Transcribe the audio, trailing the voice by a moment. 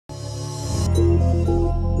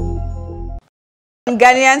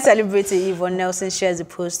Ghanaian celebrity Yvonne Nelson shares a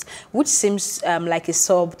post which seems like a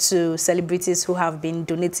sub to celebrities who have been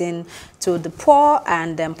donating to the poor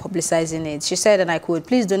and publicizing it. She said, and I quote,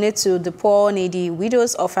 "Please donate to the poor, needy,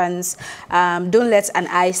 widows, orphans. Don't let an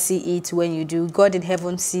eye see it when you do. God in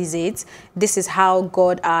heaven sees it. This is how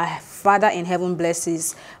God, our Father in heaven,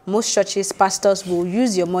 blesses. Most churches, pastors will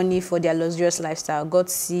use your money for their luxurious lifestyle. God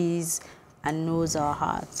sees and knows our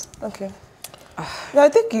hearts." Okay. I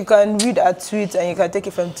think you can read her tweet and you can take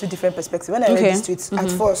it from two different perspectives. When I read this tweet, at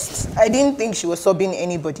first, I didn't think she was subbing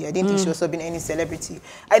anybody. I didn't think she was subbing any celebrity.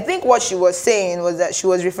 I think what she was saying was that she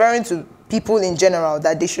was referring to people in general,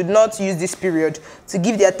 that they should not use this period to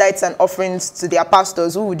give their tithes and offerings to their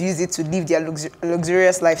pastors who would use it to live their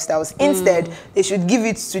luxurious lifestyles. Instead, they should give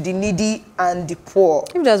it to the needy and the poor.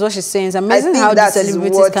 If that's what she's saying, it's amazing how the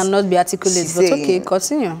celebrities cannot be articulate. But okay,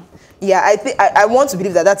 continue. Yeah, I want to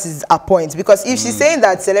believe that that is her point, because if she's saying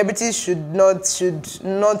that celebrities should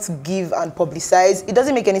not give and publicize, it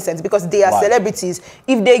doesn't make any sense, because they are celebrities.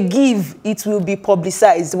 If they give, it will be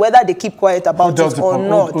publicized, whether they keep quiet about it or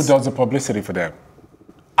not. Who does the publicity for them?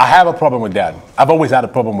 I have a problem with that. I've always had a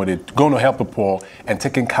problem with it. Going to help the poor and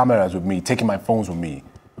taking cameras with me, taking my phones with me.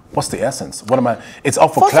 What's the essence? What am I? It's all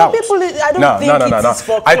for clout. For some people, I don't think it is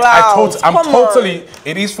for clout.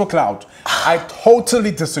 It is for clout. I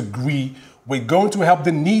totally disagree with going to help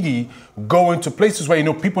the needy, going to places where, you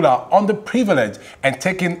know, people are underprivileged and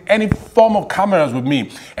taking any form of cameras with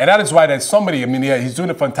me. And that is why there's somebody, I mean, yeah, he's doing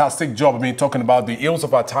a fantastic job, I mean, talking about the ills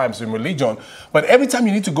of our times in religion. But every time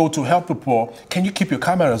you need to go to help the poor, can you keep your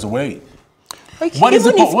cameras away? Okay. What is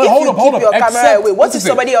it? Hold up. What if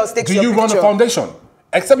somebody else takes your picture? Do you run a foundation?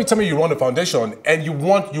 Except you tell me you run a foundation and you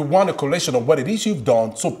want a collation of what it is you've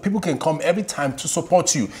done so people can come every time to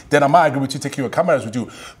support you. Then I might agree with you taking your cameras with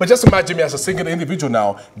you. But just imagine me as a single individual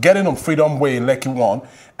now, getting on Freedom Way in Lekki 1.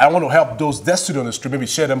 I want to help those destitute on the street, maybe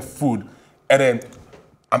share them food, and then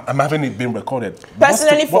I'm having it being recorded.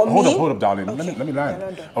 Personally, for me... Hold up, darling. Okay. Let me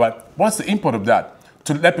line. All right. What's the input of that?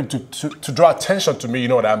 To let people to draw attention to me, you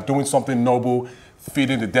know, that I'm doing something noble,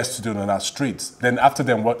 feeding the destitute on our streets. Then after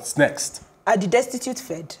them, what's next? Are the destitute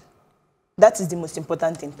fed? That is the most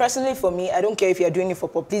important thing. Personally, for me, I don't care if you're doing it for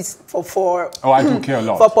I do care a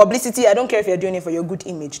lot. For publicity, I don't care if you're doing it for your good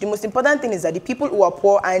image. The most important thing is that the people who are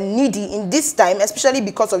poor and needy in this time, especially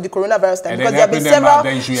because of the coronavirus time, because there have been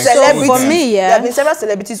several celebrities. For me, there have been several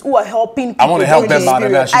celebrities who are helping people. I want to help them out,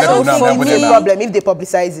 and I don't think it's a problem if they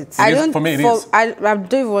publicize it. For me, it is. I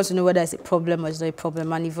don't even want to know whether it's a problem or it's not a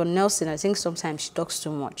problem. And Yvonne Nelson, I think sometimes she talks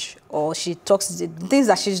too much, or she talks things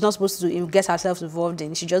that she's not supposed to get herself involved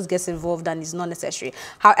in. She just gets involved and it's not necessary.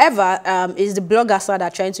 However, is the blogger side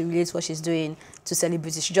that trying to relate what she's doing to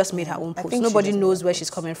celebrities? She just made her own post. Nobody knows where she's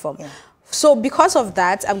coming from. Yeah. So because of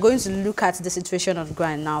that, I'm going to look at the situation on the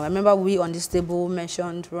ground now. I remember we on this table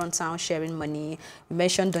mentioned Runtown sharing money. We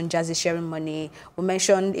mentioned Don Jazzy sharing money. We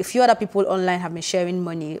mentioned a few other people online have been sharing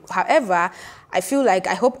money. However, I feel like,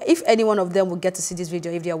 I hope if any one of them will get to see this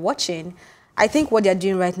video, if they're watching, I think what they're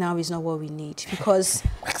doing right now is not what we need. Because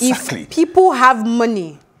if people have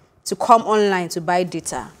money to come online to buy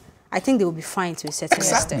data, I think they will be fine to a certain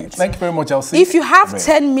extent. Thank you very much, Elsie. If you have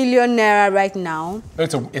 10 million naira right now...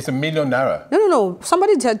 It's a million naira. No.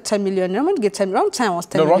 Somebody said 10 million. I'm going to get 10 million. Runtime was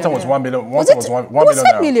 10 million. No, Runtime was 1 million. Was it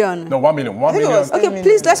 10 million? No, 1 million. 1 million. Okay,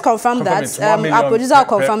 please, let's confirm that. Our producer will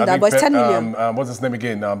confirm that, but it's 10 million. What's his name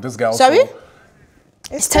again? This guy also... Sorry?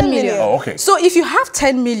 It's 10 million. Oh, okay. So if you have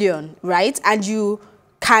 10 million, right, and you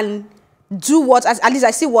can do what, at least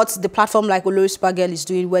I see what the platform like Olori Supergirl is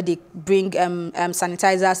doing, where they bring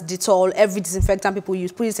sanitizers, Dettol, every disinfectant people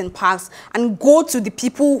use, put it in packs, and go to the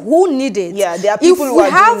people who need it. Yeah, there are people who are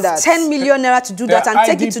doing that. If we have 10 million naira to do that and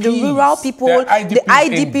take it to the rural people, the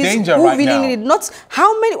IDPs who really need it, not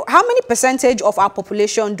how many percentage of our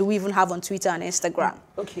population do we even have on Twitter and Instagram?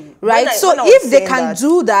 Okay. Right? So if they can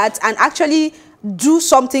do that and actually do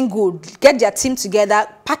something good, get their team together,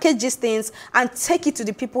 package these things, and take it to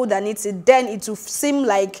the people that need it, then it will seem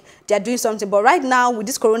like they're doing something. But right now, with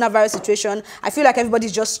this coronavirus situation, I feel like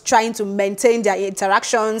everybody's just trying to maintain their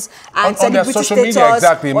interactions and celebrity status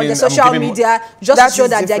on the social media, just to show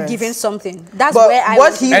that they're giving something. That's where I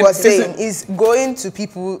what he was saying is going to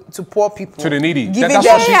people, to poor people, to the needy.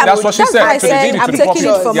 That's what she said. I'm taking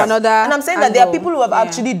it from another. And I'm saying that there are people who have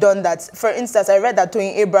actually done that. For instance, I read that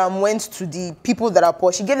Toyin Abraham went to the people that are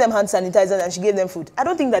poor. She gave them hand sanitizers and she gave them food. I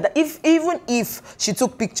don't think that even if she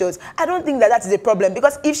took pictures, I don't think that that is a problem,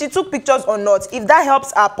 because if she took pictures or not, if that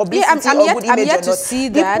helps our publicity or good image I'm yet or to not, see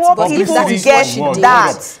the that, poor people get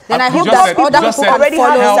that. Then I hope that other people already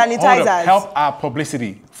have those sanitizers. Help our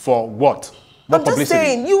publicity for what? What I'm just publicity?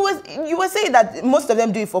 saying, you were saying that most of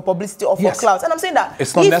them do it for publicity or for clout. And I'm saying that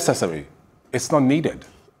it's not necessary. It's not needed.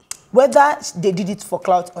 Whether they did it for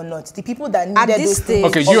clout or not, the people that needed those things.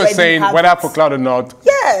 Okay, you are saying whether for clout or not,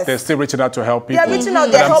 yes, they're still reaching out to help people. They're reaching out,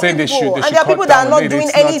 they're helping people. And there are people that are not doing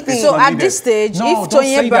anything. So at this stage, if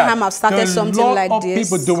Tony Abraham have started something like this. There are a lot of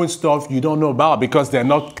people doing stuff you don't know about because they're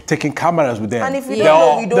not taking cameras with them. And if you don't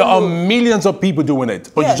know, you don't know. There are millions of people doing it,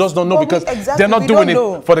 but you just don't know because they're not doing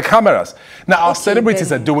it for the cameras. Now, our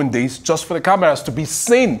celebrities are doing this just for the cameras to be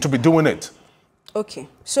seen to be doing it. Okay,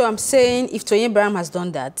 so I'm saying if Tony Abraham has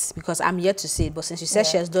done that, because I'm yet to see it, but since you said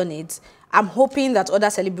she has done it, I'm hoping that other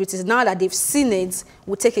celebrities, now that they've seen it,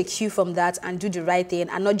 will take a cue from that and do the right thing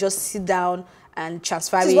and not just sit down and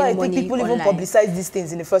transfer money online. This is why I think people even publicize these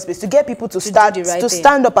things in the first place, to get people to start, to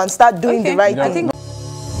stand up and start doing the right thing.